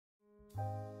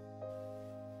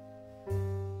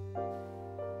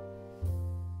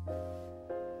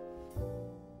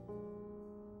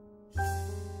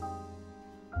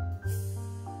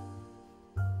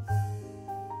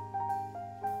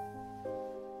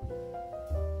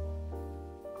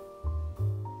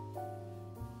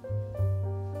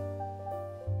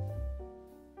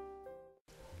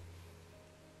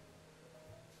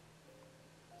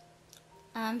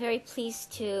I'm very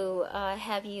pleased to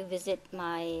have you visit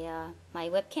my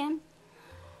webcam.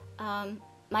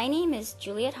 My name is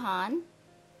Juliet Hahn.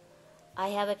 I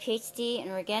have a PhD in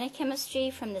organic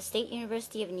chemistry from the State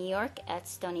University of New York at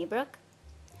Stony Brook.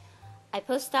 I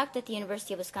postdoced at the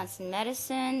University of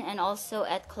Wisconsin-Madison and also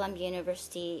at Columbia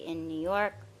University in New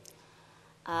York.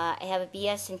 I have a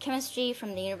BS in chemistry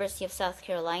from the University of South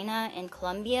Carolina in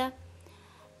Columbia,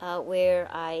 where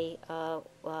I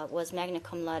was magna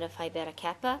cum laude Phi Beta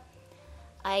Kappa.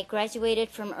 I graduated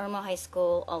from Irmo High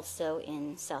School also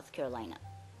in South Carolina.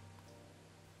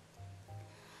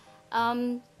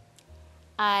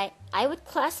 I would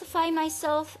classify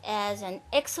myself as an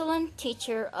excellent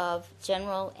teacher of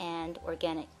general and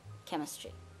organic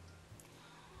chemistry.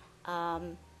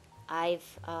 I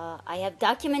have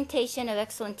documentation of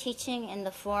excellent teaching in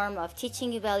the form of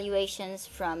teaching evaluations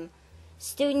from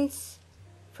students,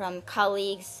 from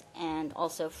colleagues, and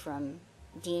also from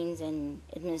deans and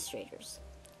administrators.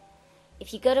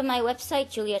 If you go to my website,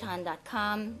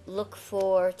 juliethahn.com, look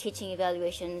for teaching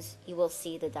evaluations, you will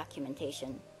see the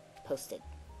documentation posted.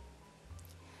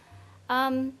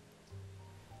 I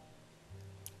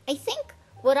think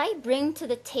what I bring to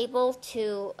the table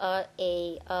to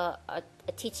a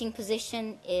teaching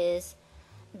position is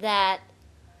that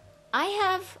I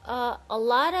have a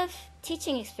lot of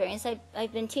teaching experience.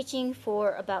 I've been teaching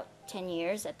for about 10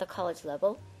 years at the college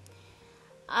level.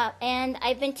 And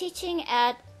I've been teaching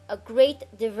at a great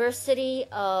diversity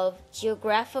of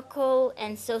geographical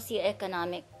and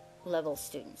socioeconomic level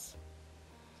students.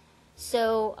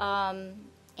 So,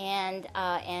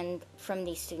 and from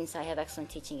these students, I have excellent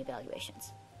teaching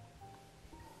evaluations.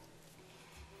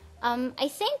 I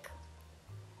think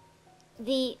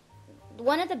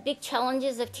one of the big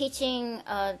challenges of teaching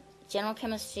general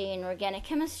chemistry and organic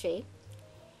chemistry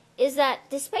is that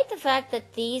despite the fact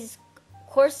that these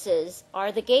courses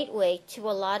are the gateway to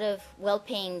a lot of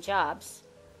well-paying jobs,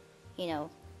 you know,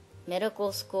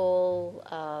 medical school,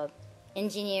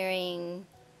 engineering,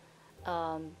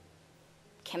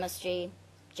 chemistry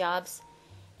jobs,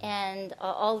 and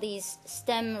all these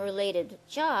STEM-related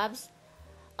jobs,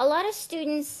 a lot of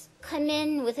students come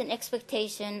in with an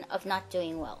expectation of not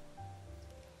doing well.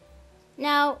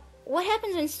 Now, what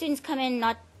happens when students come in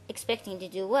not expecting to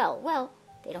do well? Well,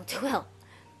 they don't do well.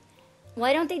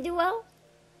 Why don't they do well?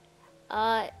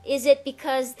 Is it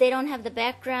because they don't have the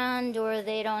background or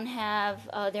they don't have,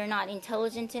 they're not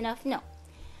intelligent enough? No.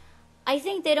 I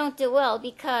think they don't do well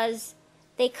because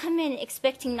they come in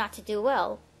expecting not to do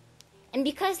well. And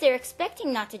because they're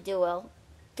expecting not to do well,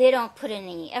 they don't put in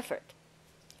any effort.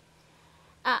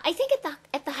 I think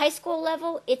at the high school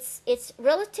level, it's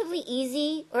relatively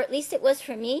easy, or at least it was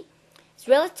for me. It's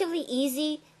relatively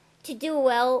easy to do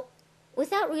well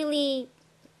without really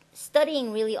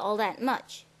studying really all that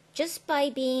much. Just by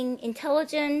being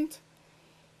intelligent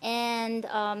and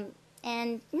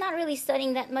not really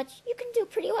studying that much, you can do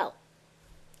pretty well.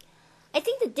 I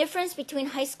think the difference between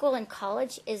high school and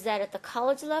college is that at the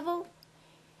college level,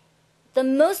 the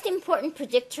most important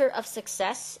predictor of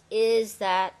success is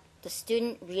that the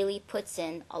student really puts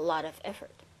in a lot of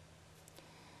effort.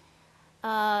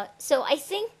 So I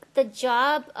think the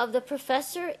job of the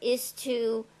professor is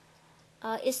to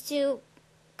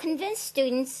convince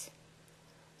students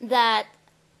that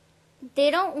they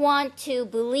don't want to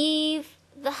believe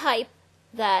the hype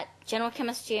that general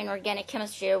chemistry and organic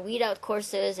chemistry are weed-out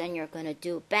courses and you're going to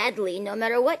do badly no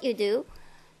matter what you do.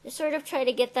 To sort of try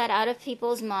to get that out of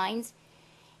people's minds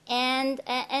and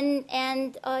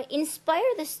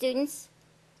inspire the students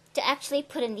to actually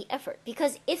put in the effort.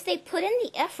 Because if they put in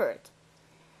the effort,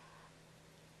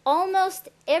 almost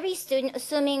every student,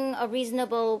 assuming a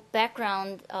reasonable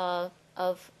background of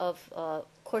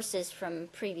courses from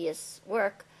previous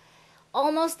work,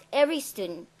 almost every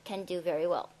student can do very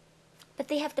well. But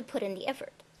they have to put in the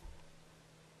effort.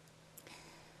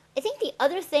 I think the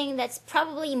other thing that's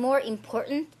probably more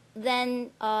important than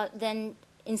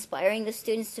inspiring the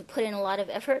students to put in a lot of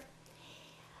effort,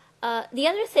 the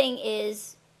other thing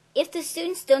is if the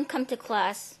students don't come to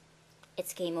class,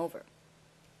 it's game over.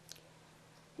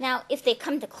 Now, if they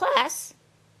come to class,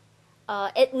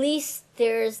 at least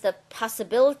there's the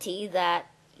possibility that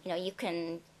you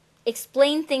can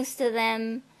explain things to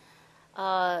them,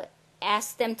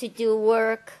 ask them to do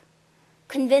work,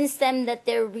 convince them that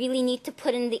they really need to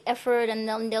put in the effort and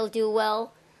then they'll do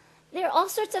well. There are all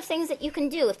sorts of things that you can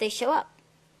do if they show up.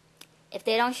 If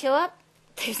they don't show up,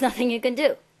 there's nothing you can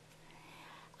do.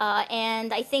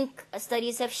 And I think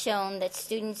studies have shown that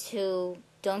students who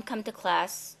don't come to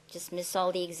class, just miss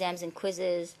all the exams and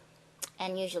quizzes,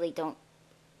 and usually don't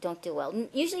do well.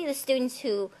 Usually the students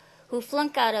who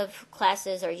flunk out of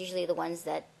classes are usually the ones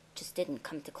that just didn't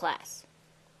come to class.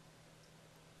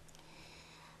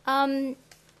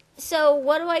 So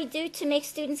what do I do to make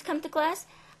students come to class?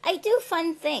 I do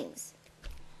fun things.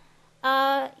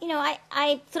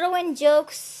 I throw in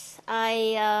jokes.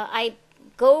 I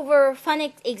go over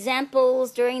fun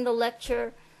examples during the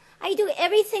lecture. I do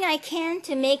everything I can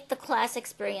to make the class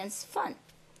experience fun.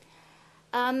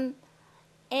 And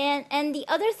the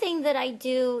other thing that I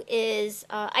do is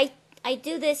I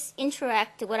do this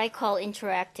what I call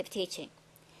interactive teaching.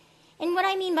 And what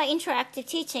I mean by interactive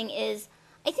teaching is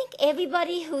I think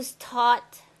everybody who's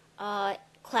taught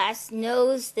class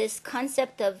knows this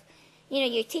concept of,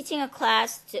 you're teaching a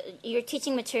class, you're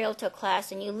teaching material to a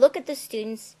class, and you look at the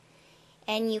students,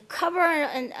 and you cover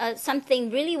something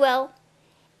really well,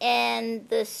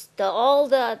 and all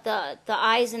the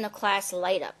eyes in the class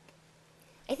light up.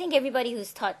 I think everybody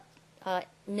who's taught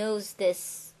knows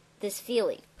this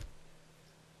feeling.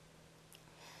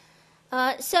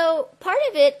 So part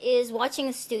of it is watching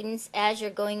the students as you're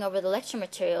going over the lecture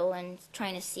material and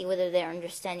trying to see whether they're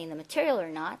understanding the material or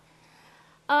not.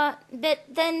 But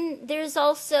then there's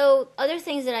also other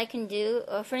things that I can do.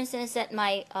 For instance, at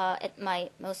my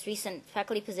most recent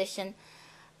faculty position,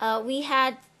 we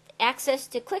had access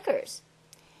to clickers.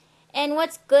 And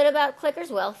what's good about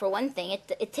clickers? Well, for one thing,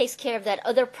 it takes care of that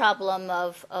other problem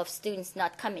of students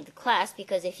not coming to class,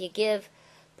 because if you give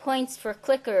points for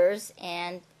clickers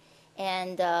and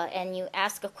you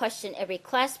ask a question every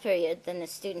class period, then the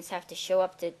students have to show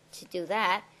up to do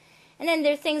that. And then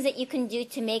there are things that you can do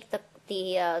to make the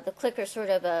clicker sort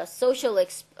of a social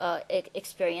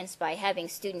experience by having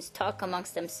students talk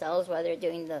amongst themselves while they're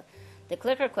doing the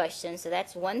clicker questions. So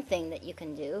that's one thing that you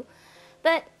can do.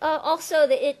 But also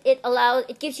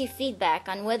it gives you feedback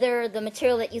on whether the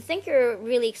material that you think you're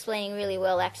really explaining really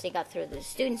well actually got through to the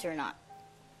students or not.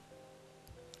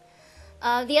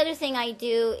 The other thing I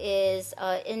do is,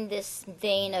 in this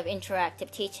vein of interactive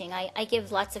teaching, I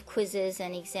give lots of quizzes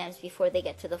and exams before they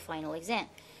get to the final exam.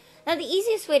 Now, the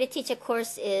easiest way to teach a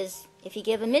course is if you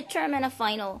give a midterm and a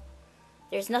final.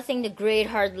 There's nothing to grade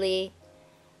hardly.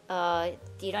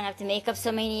 You don't have to make up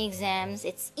so many exams.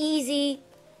 It's easy.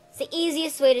 It's the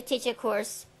easiest way to teach a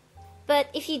course. But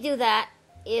if you do that,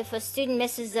 if a student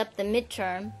messes up the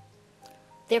midterm,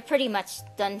 they're pretty much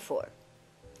done for.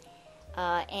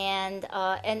 And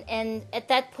at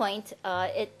that point,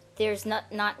 there's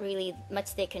not really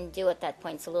much they can do at that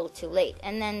point. It's a little too late.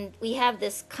 And then we have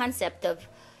this concept of,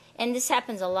 and this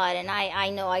happens a lot, and I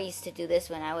know I used to do this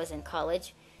when I was in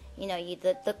college.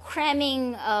 The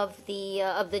cramming of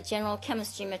the general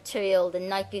chemistry material the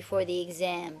night before the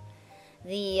exam,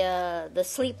 the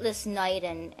sleepless night,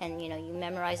 and you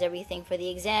memorize everything for the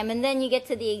exam, and then you get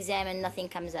to the exam and nothing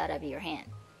comes out of your hand.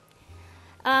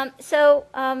 What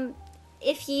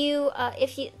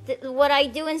I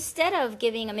do instead of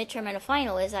giving a midterm and a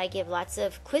final is I give lots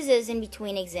of quizzes in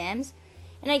between exams,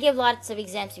 and I give lots of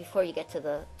exams before you get to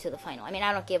the final. I mean,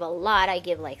 I don't give a lot. I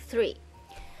give like 3.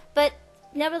 But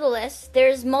nevertheless,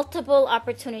 there's multiple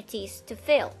opportunities to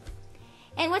fail.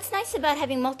 And what's nice about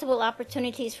having multiple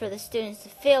opportunities for the students to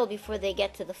fail before they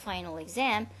get to the final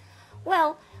exam,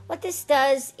 well, what this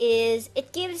does is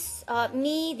it gives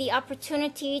me the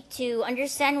opportunity to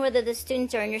understand whether the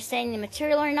students are understanding the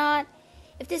material or not.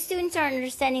 If the students aren't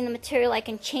understanding the material, I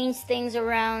can change things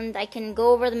around. I can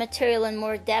go over the material in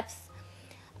more depth.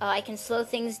 I can slow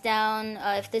things down.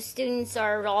 If the students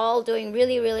are all doing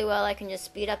really, really well, I can just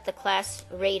speed up the class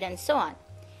rate and so on.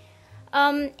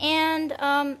 And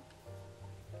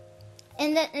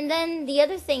then the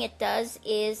other thing it does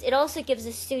is it also gives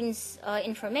the students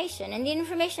information. And the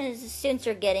information that the students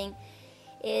are getting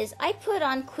is I put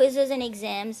on quizzes and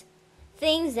exams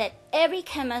things that every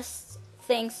chemist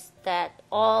thinks that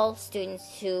all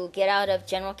students who get out of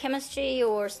general chemistry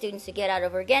or students who get out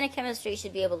of organic chemistry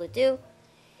should be able to do.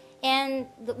 And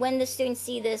when the students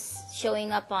see this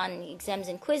showing up on exams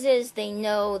and quizzes, they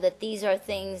know that these are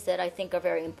things that I think are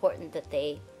very important that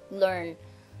they learn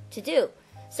to do.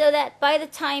 So that by the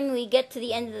time we get to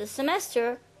the end of the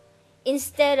semester,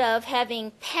 instead of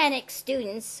having panicked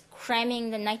students cramming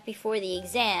the night before the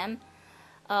exam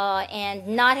and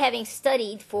not having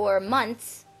studied for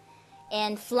months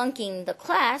and flunking the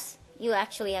class, you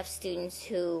actually have students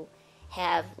who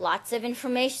have lots of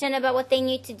information about what they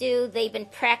need to do. They've been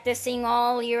practicing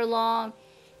all year long,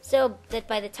 so that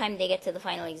by the time they get to the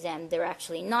final exam, they're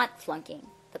actually not flunking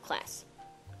the class.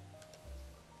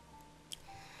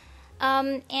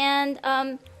 I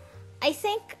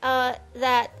think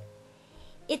that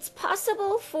it's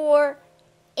possible for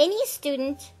any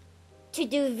student to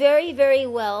do very, very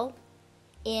well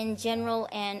in general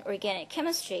and organic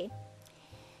chemistry.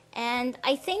 And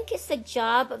I think it's the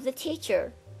job of the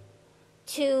teacher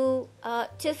to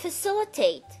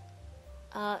facilitate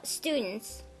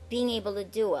students being able to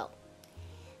do well.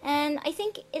 And I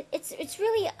think it's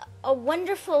really a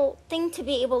wonderful thing to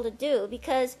be able to do,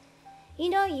 because you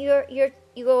know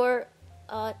you're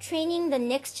training the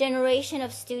next generation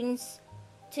of students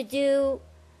to do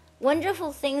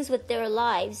wonderful things with their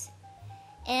lives,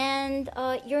 and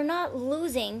you're not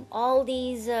losing all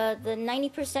these the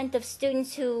 90% of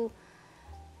students who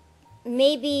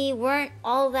maybe weren't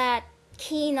all that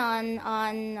keen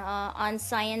on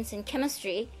science and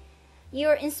chemistry.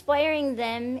 You're inspiring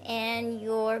them, and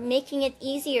you're making it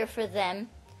easier for them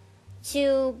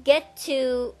to get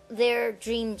to their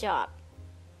dream job.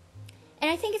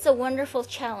 And I think it's a wonderful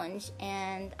challenge,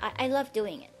 and I love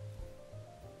doing it.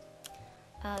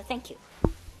 Thank you.